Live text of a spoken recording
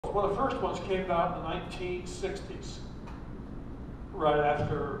controls. One of the first ones came out in the 1960s, right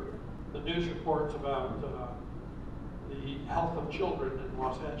after the news reports about the health of children in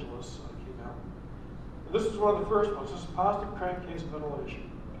Los Angeles came out. And this is one of the first ones. This is positive crankcase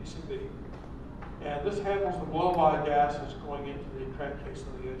ventilation, PCV. And this handles the blow-by gases going into the crankcase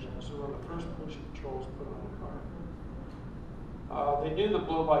of the engine. This is one of the first pollution controls put on the car. They knew the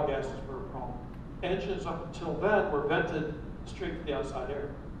blow-by gases were a problem. Engines up until then were vented straight to the outside air.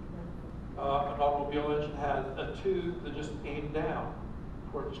 An automobile engine had a tube that just aimed down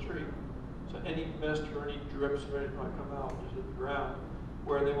toward the street. So any mist or any drips or anything might come out just hit the ground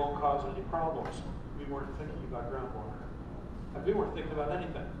where they won't cause any problems. We weren't thinking about groundwater. And we weren't thinking about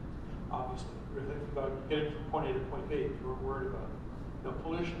anything, obviously. We were thinking about getting from point A to point B. We weren't worried about it. No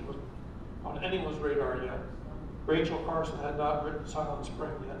pollution wasn't on anyone's radar yet. Rachel Carson had not written Silent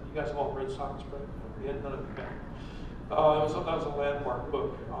Spring yet. You guys have all read Silent Spring? We had none of it yet. That was a landmark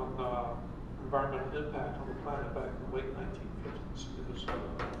book on environmental impact on the planet back in the late 1950s. It was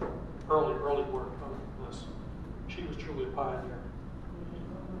early work on this. She was truly a pioneer.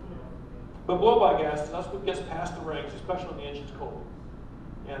 But blow-by gases, that's what gets past the rings, especially when the engine's cold.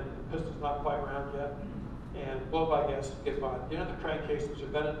 And the piston's not quite round yet. And blow-by gases get by. The end of the crankcases are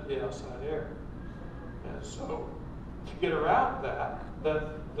vented to the outside air. And so to get around that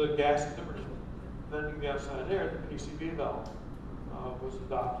the gases that were venting the outside air, the PCV valve, was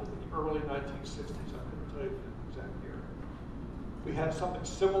adopted in the early 1960s. I couldn't tell you the exact year. We had something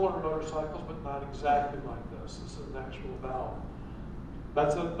similar in motorcycles, but not exactly like this. This is an actual valve.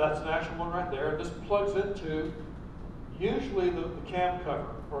 That's an actual one right there. This plugs into usually the cam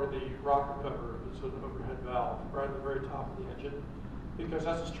cover or the rocker cover. It's an overhead valve right at the very top of the engine, because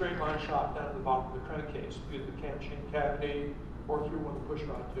that's a straight line shot down to the bottom of the crankcase, either the cam chain cavity or through one of the push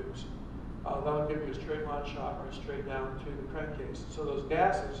rod tubes. That'll give you a straight line shot right straight down to the crankcase. So those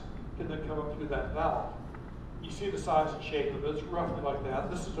gases can then come up through that valve. You see the size and shape of it. It's roughly like that.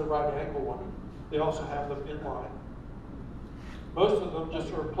 This is a right angle one. They also have them in line. Most of them just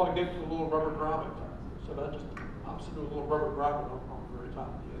sort of plug into a little rubber grommet. So that just pops into a little rubber grommet on the very top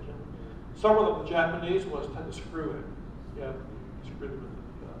of the engine. Some of them, the Japanese ones, tend to screw in. Yeah, you screw them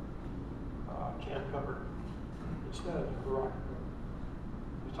into the cam cover instead of the rocker cover,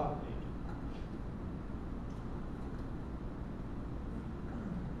 the top of the engine.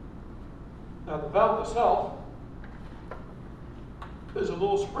 Now the valve itself is a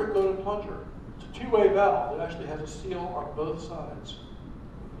little spring-loaded plunger. It's a two-way valve. It actually has a seal on both sides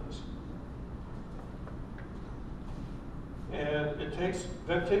of this. And it takes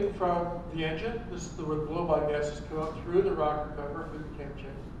venting from the engine. This is where the blow-by gases come up through the rocker cover, through the cam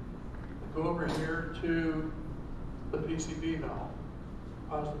chain, and go over here to the PCV valve,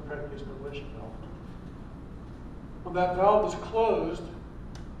 positive crankcase ventilation valve. When that valve is closed,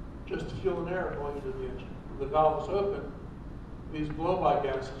 just fuel and air going into the engine. When the valve is open, these blow-by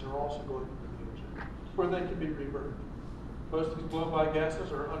gases are also going into the engine, where they can be reburned. Most of these blow-by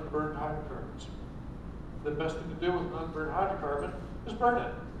gases are unburned hydrocarbons. The best thing to do with an unburned hydrocarbon is burn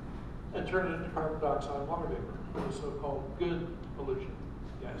it and turn it into carbon dioxide and water vapor, the so-called good pollution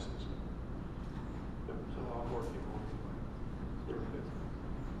gases. So a lot more people.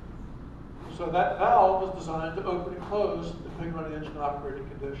 So that valve is designed to open and close depending on the engine operating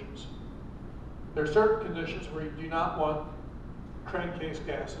conditions. There are certain conditions where you do not want crankcase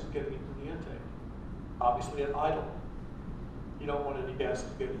gases getting into the intake. Obviously at idle, you don't want any gases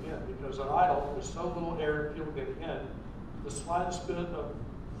getting in, because at idle, there's so little air and fuel getting in, the slightest bit of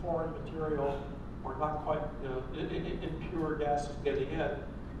foreign material or not quite impure gases getting in,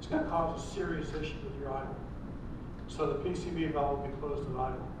 it's going to cause a serious issue with your idle. So the PCV valve will be closed at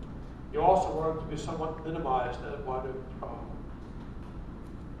idle. You also want it to be somewhat minimized at wide open throttle.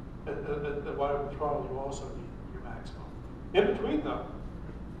 At wide open throttle, you also need your maximum. In between, though,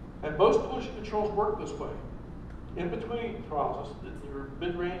 and most pollution controls work this way. In between throttles, in your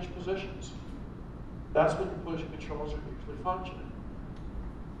mid-range positions, that's when your pollution controls are usually functioning.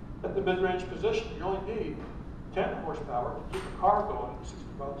 At the mid-range position, you only need 10 horsepower to keep a car going at 60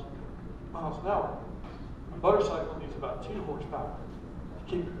 miles an hour. A motorcycle needs about 2 horsepower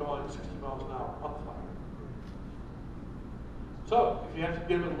to keep it going at 60 miles an hour on the flat. So, if you have to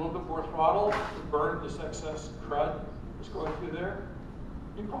give it a little bit more throttle to burn this excess crud that's going through there,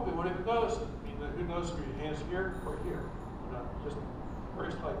 you probably won't even notice it. I mean, who knows if your hand's here or here? Just a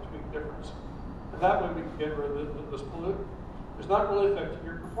very slight tweak difference. And that way we can get rid of this pollutant. It's not really affecting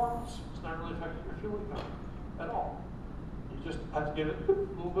your performance. It's not really affecting your fuel economy at all. You just have to give it a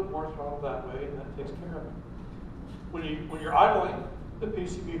little bit more throttle that way, and that takes care of it. When you're idling, the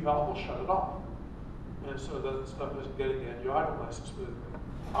PCV valve will shut it off. And so that stuff isn't getting in. You idle nice and smoothly.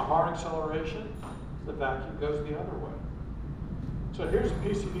 a hard acceleration, the vacuum goes the other way. So here's a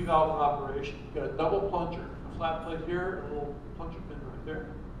PCV valve in operation. You've got a double plunger, a flat plate here, and a little plunger pin right there.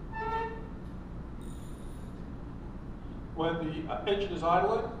 When the engine is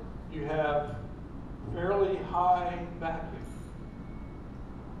idling, you have fairly high vacuum.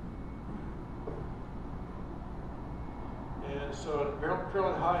 And so at a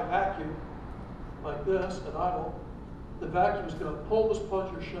fairly high vacuum, like this, at idle, the vacuum is going to pull this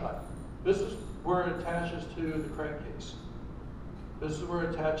plunger shut. This is where it attaches to the crankcase. This is where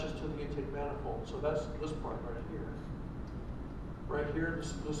it attaches to the intake manifold. So that's this part right here. Right here,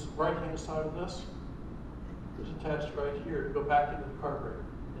 this right-hand side of this is attached right here to go back into the carburetor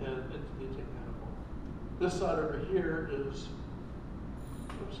and into the intake manifold. This side over here is,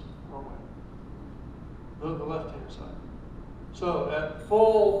 oops, wrong way, the left-hand side. So at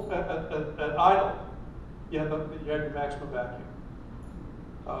full, at idle, you have your maximum vacuum.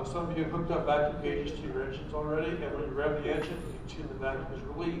 Some of you have hooked up vacuum gauges to your engines already, and when you rev the engine, you can see the vacuum is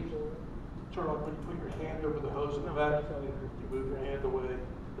relieved. Sort of like when you put your hand over the hose of the vacuum, you move your hand away,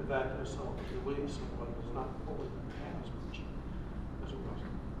 the vacuum itself is released, but it's not pulling your hand as much as it was.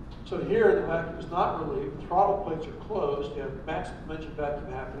 So here, the vacuum is not relieved, the throttle plates are closed, you have maximum engine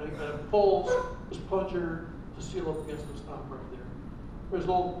vacuum happening, and it pulls this plunger to seal up against the stump right there. There's a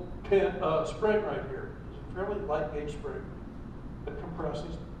little pin, spring right here. It's a fairly light gauge spring that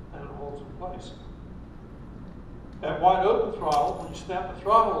compresses and it holds in place. At wide open throttle, when you snap the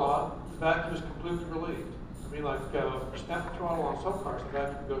throttle on, the vacuum is completely relieved. I mean, like, snap the throttle on some cars, the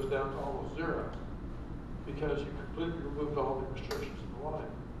vacuum goes down to almost zero because you completely removed all the restrictions in the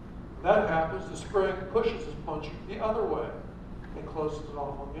line. When that happens, the spring pushes this plunger the other way and closes it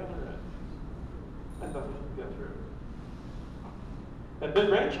off on the other end. And nothing can get through. At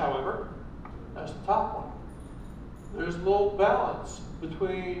mid-range, however, that's the top one. There's a little balance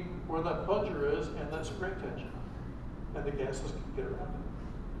between where that plunger is and that spring tension. And the gases can get around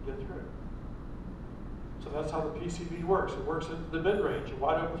it, get through it. So that's how the PCV works. It works at the mid-range. At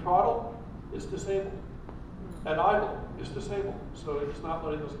wide open throttle, it's disabled. At idle, it's disabled. So it's not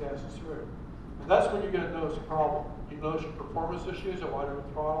letting those gases through. And that's when you're going to notice a problem. You notice your performance issues at wide open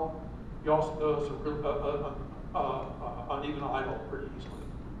throttle. You also notice uneven idle pretty easily.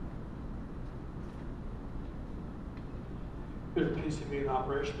 Here's a PCV in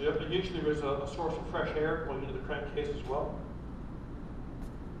operation. Usually there's a source of fresh air going into the crankcase as well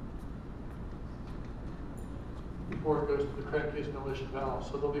before it goes to the crankcase ventilation valve.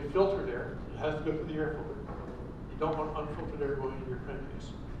 So there'll be filtered air. It has to go through the air filter. You don't want unfiltered air going into your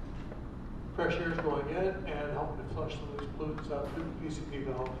crankcase. Fresh air is going in and helping to flush some of these pollutants out through the PCV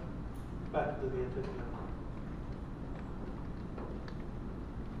valve back into the intake manifold.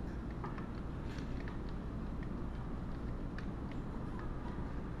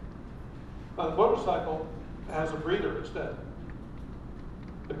 The motorcycle has a breather instead.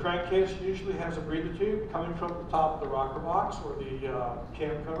 The crankcase usually has a breather tube coming from the top of the rocker box or the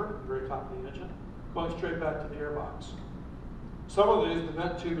cam cover, the very top of the engine, going straight back to the airbox. Some of these, the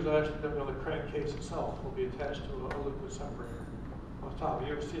vent tube is actually going to be on the crankcase itself. It will be attached to a liquid separator on top.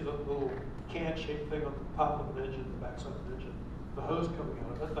 You ever see the little can-shaped thing on the top of an engine, the backside of the engine? The hose coming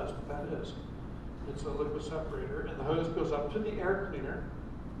out of it, that's what that is. It's a liquid separator, and the hose goes up to the air cleaner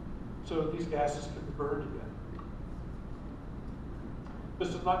so these gases can be burned again. This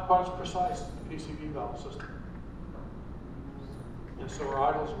is not quite as precise as the PCV valve system. And so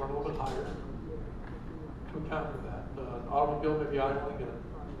our idles run a little bit higher to account for that. An automobile may be idling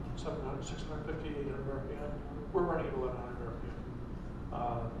at 700, 650, 800 RPM. We're running at 1100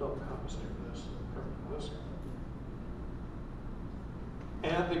 RPM. They'll compensate for this, cover for this.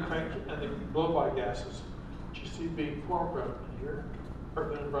 And the crank and the blow-by gases, which you see being formed right in here, are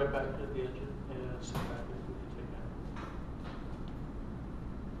going right back into the engine and sent back into the intake manifold.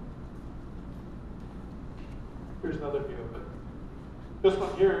 Here's another view of it. This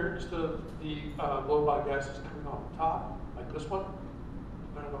one here, instead of the blow-by gases coming off the top, like this one,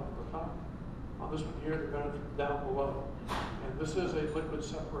 vented off the top. On this one here, they're vented from down below. And this is a liquid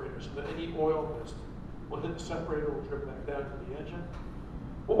separator, so that any oil mist will hit the separator, will drip back down to the engine.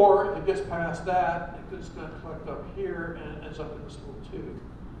 Or if it gets past that, it's going to collect up here and ends up in this little tube.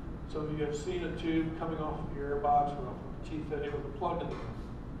 So you have seen a tube coming off of your airbox or off of a T-fitting with a plug in it.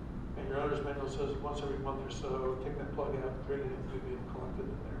 And your owner's manual says once every month or so, take that plug out, drain it into the and collect it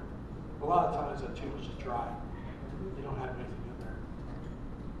in there. A lot of times that tube is just dry. You don't have anything in there.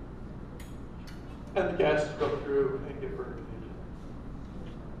 And the gases go through and get burned in the engine.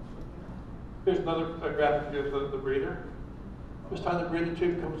 Here's another graphic view of the breather. This time the breather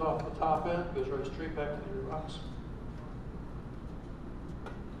tube comes off the top end, goes right straight back to the airbox.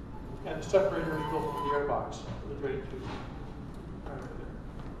 the separator is built into the airbox, the drain tube. Right over there.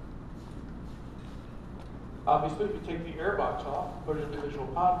 Obviously, if you take the airbox off, put individual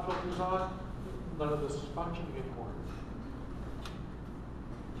pod filters on, none of this is functioning anymore.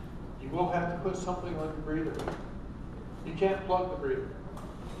 You will have to put something like the breather. You can't plug the breather.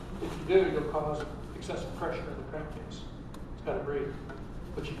 If you do, you'll cause excessive pressure in the crankcase. It's got to breathe.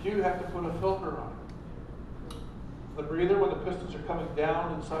 But you do have to put a filter on it. The breather, when the pistons are coming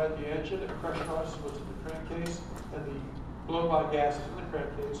down inside the engine, it pressurizes what's in the crankcase, and the blow-by gases in the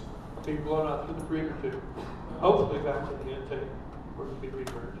crankcase are being blown out through the breather tube, hopefully back to the intake where it can be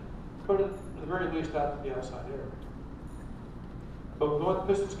reburned. Put it, at the very least, out to the outside air. But when the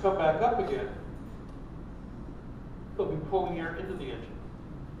pistons come back up again, they'll be pulling air into the engine,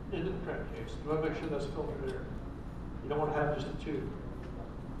 into the crankcase. You want to make sure that's filtered air. You don't want to have just a tube.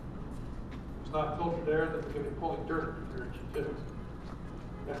 If it's not filtered air, then you're going to be pulling dirt into your engine too.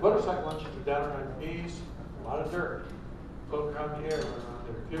 And motorcycle engines are down around your knees, a lot of dirt floating around the air around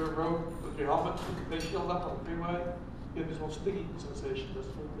there. If you ever rode with your helmet, face shield up on the freeway, you get this little sticky sensation, this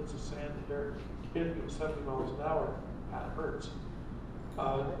little bits of sand and dirt hitting you at 70 miles an hour. Kind of hurts.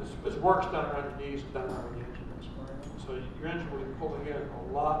 It's worse down around your knees and down around the engine. So your engine will be pulling in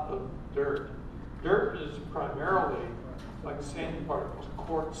a lot of dirt. Dirt is primarily like sandy particles,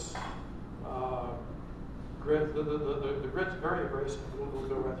 quartz, grit. The grit's very abrasive. It will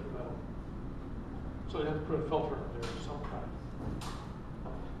go right through metal. So you have to put a filter on there of some kind.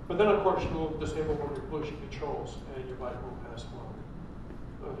 But then, of course, you'll disable one of your pollution controls, and your bike won't pass smog,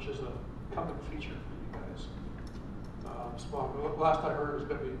 which is a coming feature for you guys. Smog. Last I heard it was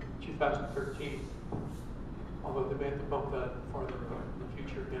going to be 2013, although they may have to bump that farther in the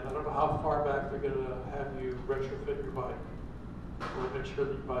future again. I don't know how far back they're going to have you retrofit your bike or make sure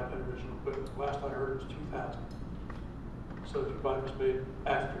that your bike had original equipment. Last I heard it was 2000. So if your bike was made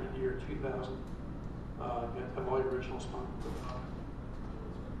after the year 2000, you have to have all your original Smog equipment on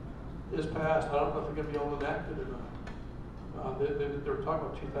it. It's passed. I don't know if they're going to be able to enact it or not. They were talking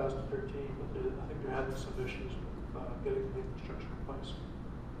about 2013, but I think they're having some issues with getting the infrastructure in place.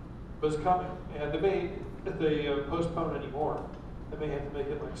 But it's coming, and they may, if they postpone anymore, they may have to make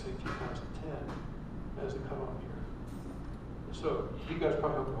it like, say, 2010 as the cutoff year. So you guys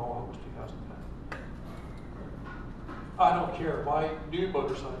probably hope the whole was 2010. I don't care. My new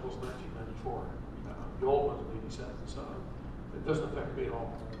motorcycle is 1994. The old one's 87, so it doesn't affect me at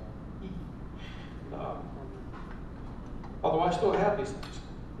all. Although I still have these things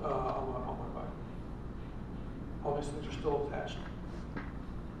on my bike. All these things are still attached.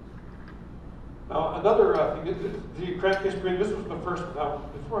 Now, another thing, the crankcase breather, this was the first one. Now,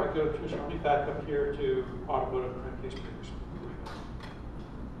 before I go to this, let me back up here to automotive crankcase breathers.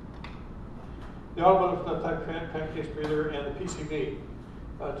 The automotive type crankcase breather and the PCB,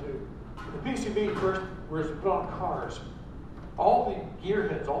 too. The PCB first was put on cars. All the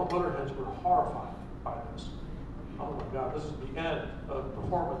gearheads, all the motor heads were horrified by this. Oh my God, this is the end of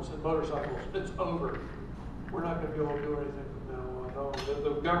performance in motorcycles. It's over. We're not going to be able to do anything from now on. No,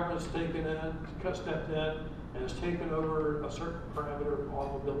 the government's taken in, stepped in, and has taken over a certain parameter of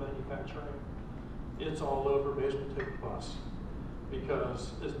automobile manufacturing. It's all over. May as well take the bus,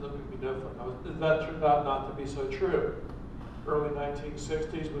 because it's not going to be no fun. Now, that turned out not to be so true. Early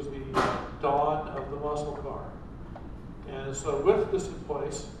 1960s was the dawn of the muscle car. And so with this in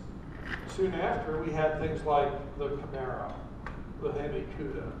place, soon after we had things like the Camaro, the Hemi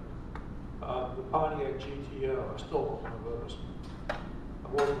Cuda, the Pontiac GTO. I still want one of those.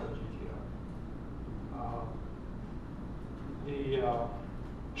 I'm working on a GTO.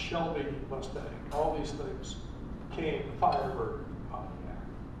 The Shelby Mustang. All these things came. Firebird Pontiac.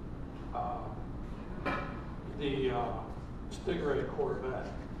 The Stingray Corvette.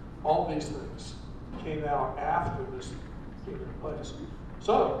 All these things came out after this came into place.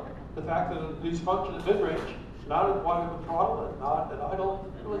 So the fact that these function at mid-range, not at wide open throttle, and not at idle,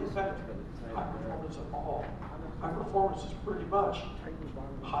 really affect high performance at all. High performance is pretty much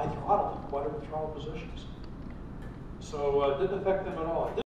high throttle, wide open throttle positions. So it didn't affect them at all.